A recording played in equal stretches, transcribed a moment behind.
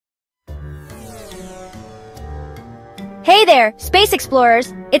Hey there, space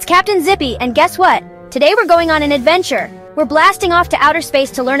explorers! It's Captain Zippy, and guess what? Today we're going on an adventure. We're blasting off to outer space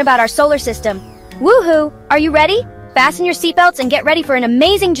to learn about our solar system. Woohoo! Are you ready? Fasten your seatbelts and get ready for an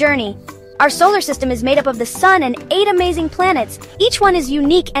amazing journey. Our solar system is made up of the sun and 8 amazing planets. Each one is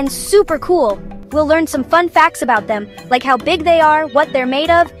unique and super cool. We'll learn some fun facts about them, like how big they are, what they're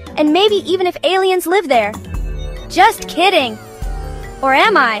made of, and maybe even if aliens live there. Just kidding! Or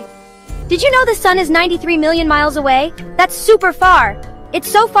am I? Did you know the sun is 93 million miles away? That's super far.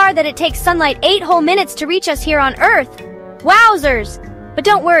 It's so far that it takes sunlight 8 whole minutes to reach us here on Earth. Wowzers! But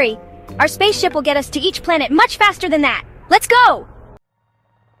don't worry, our spaceship will get us to each planet much faster than that. Let's go!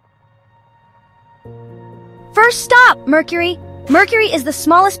 First stop, Mercury. Mercury is the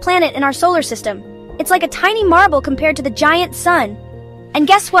smallest planet in our solar system. It's like a tiny marble compared to the giant sun. And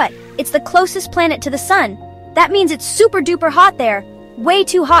guess what? It's the closest planet to the sun. That means it's super duper hot there. Way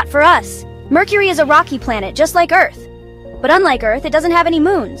too hot for us. Mercury is a rocky planet, just like Earth. But unlike Earth, it doesn't have any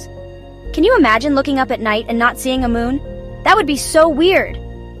moons. Can you imagine looking up at night and not seeing a moon? That would be so weird.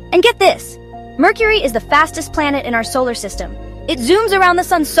 And get this, Mercury is the fastest planet in our solar system. It zooms around the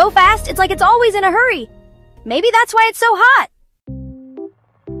sun so fast, it's like it's always in a hurry. Maybe that's why it's so hot.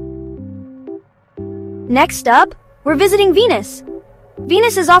 Next up, we're visiting Venus.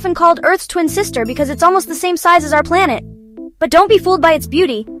 Venus is often called Earth's twin sister because it's almost the same size as our planet. But don't be fooled by its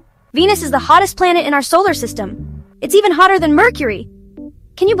beauty. Venus is the hottest planet in our solar system. It's even hotter than Mercury.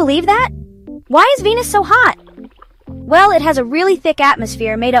 Can you believe that? Why is Venus so hot? Well, it has a really thick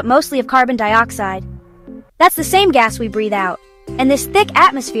atmosphere made up mostly of carbon dioxide. That's the same gas we breathe out. And this thick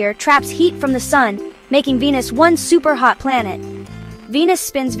atmosphere traps heat from the sun, making Venus one super hot planet. Venus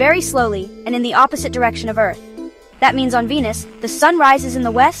spins very slowly and in the opposite direction of Earth. That means on Venus, the sun rises in the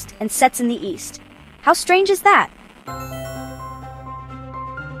west and sets in the east. How strange is that?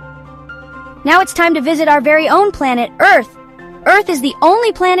 Now it's time to visit our very own planet, Earth. Earth is the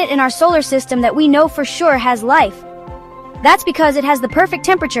only planet in our solar system that we know for sure has life. That's because it has the perfect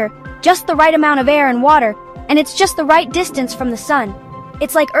temperature, just the right amount of air and water, and it's just the right distance from the sun.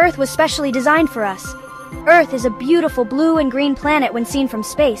 It's like Earth was specially designed for us. Earth is a beautiful blue and green planet when seen from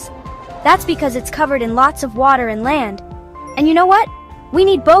space. That's because it's covered in lots of water and land. And you know what? We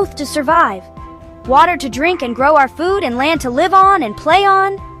need both to survive. Water to drink and grow our food, and land to live on and play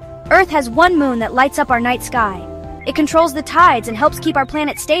on. Earth has one moon that lights up our night sky. It controls the tides and helps keep our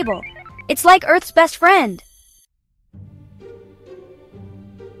planet stable. It's like Earth's best friend.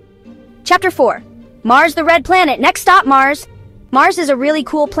 Chapter 4. Mars, the red planet. Next stop, Mars. Mars is a really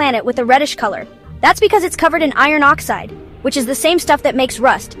cool planet with a reddish color. That's because it's covered in iron oxide, which is the same stuff that makes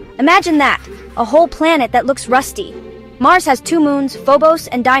rust. Imagine that, a whole planet that looks rusty. Mars has 2 moons, Phobos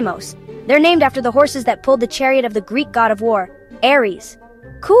and Deimos. They're named after the horses that pulled the chariot of the Greek god of war, Ares.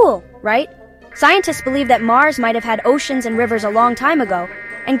 Cool, right? Scientists believe that Mars might have had oceans and rivers a long time ago.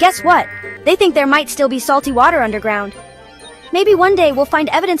 And guess what? They think there might still be salty water underground. Maybe one day we'll find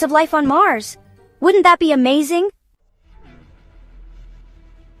evidence of life on Mars. Wouldn't that be amazing?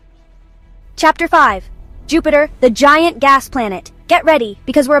 Chapter 5. Jupiter, the giant gas planet. Get ready,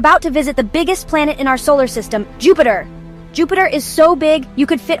 because we're about to visit the biggest planet in our solar system, Jupiter. Jupiter is so big, you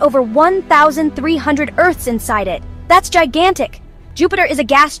could fit over 1,300 Earths inside it. That's gigantic. Jupiter is a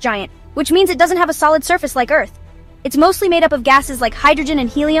gas giant, which means it doesn't have a solid surface like Earth. It's mostly made up of gases like hydrogen and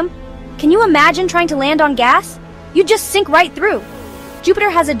helium. Can you imagine trying to land on gas? You'd just sink right through. Jupiter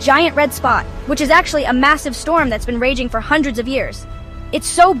has a giant red spot, which is actually a massive storm that's been raging for hundreds of years. It's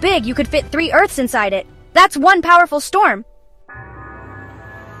so big you could fit 3 Earths inside it. That's one powerful storm.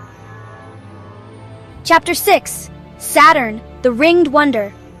 Chapter 6. Saturn, the ringed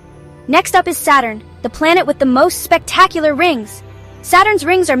wonder. Next up is Saturn, the planet with the most spectacular rings. Saturn's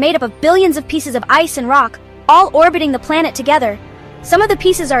rings are made up of billions of pieces of ice and rock, all orbiting the planet together. Some of the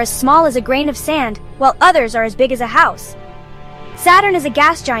pieces are as small as a grain of sand, while others are as big as a house. Saturn is a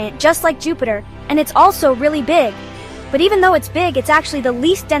gas giant just like Jupiter, and it's also really big. But even though it's big, it's actually the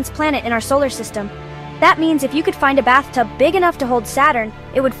least dense planet in our solar system. That means if you could find a bathtub big enough to hold Saturn,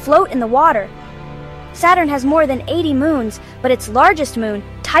 it would float in the water. Saturn has more than 80 moons, but its largest moon,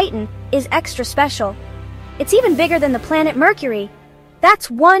 Titan, is extra special. It's even bigger than the planet Mercury.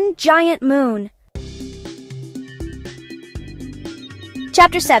 That's one giant moon.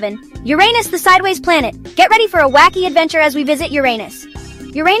 Chapter 7. Uranus, the sideways planet. Get ready for a wacky adventure as we visit Uranus.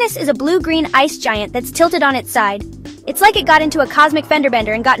 Uranus is a blue-green ice giant that's tilted on its side. It's like it got into a cosmic fender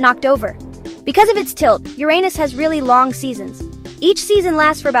bender and got knocked over. Because of its tilt, Uranus has really long seasons. Each season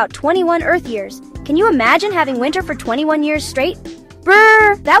lasts for about 21 Earth years. Can you imagine having winter for 21 years straight?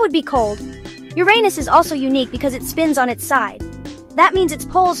 Brrr, that would be cold. Uranus is also unique because it spins on its side. That means its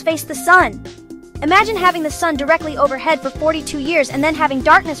poles face the sun. Imagine having the sun directly overhead for 42 years and then having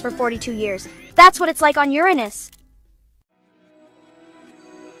darkness for 42 years. That's what it's like on Uranus.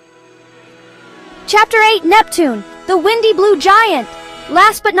 Chapter 8, Neptune, the windy blue giant.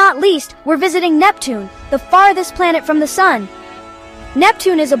 Last but not least, we're visiting Neptune, the farthest planet from the sun.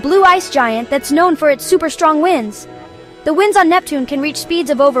 Neptune is a blue ice giant that's known for its super strong winds. The winds on Neptune can reach speeds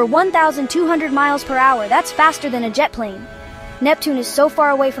of over 1,200 miles per hour. That's faster than a jet plane. Neptune is so far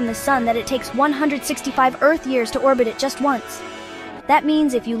away from the sun that it takes 165 Earth years to orbit it just once. That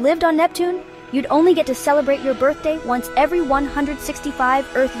means if you lived on Neptune, you'd only get to celebrate your birthday once every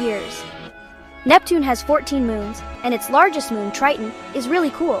 165 Earth years. Neptune has 14 moons, and its largest moon, Triton, is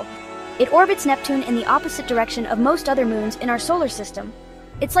really cool. It orbits Neptune in the opposite direction of most other moons in our solar system.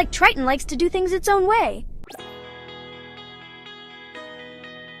 It's like Triton likes to do things its own way.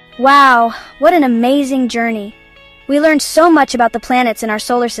 Wow, what an amazing journey. We learned so much about the planets in our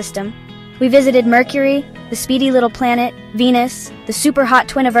solar system. We visited Mercury, the speedy little planet, Venus, the super hot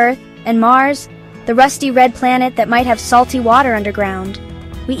twin of Earth, and Mars, the rusty red planet that might have salty water underground.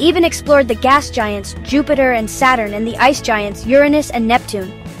 We even explored the gas giants Jupiter and Saturn and the ice giants Uranus and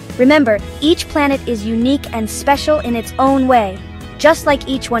Neptune. Remember, each planet is unique and special in its own way, just like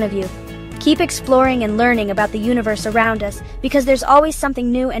each one of you. Keep exploring and learning about the universe around us because there's always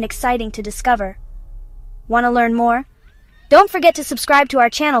something new and exciting to discover. Want to learn more? Don't forget to subscribe to our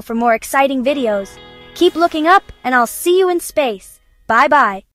channel for more exciting videos. Keep looking up, and I'll see you in space. Bye-bye.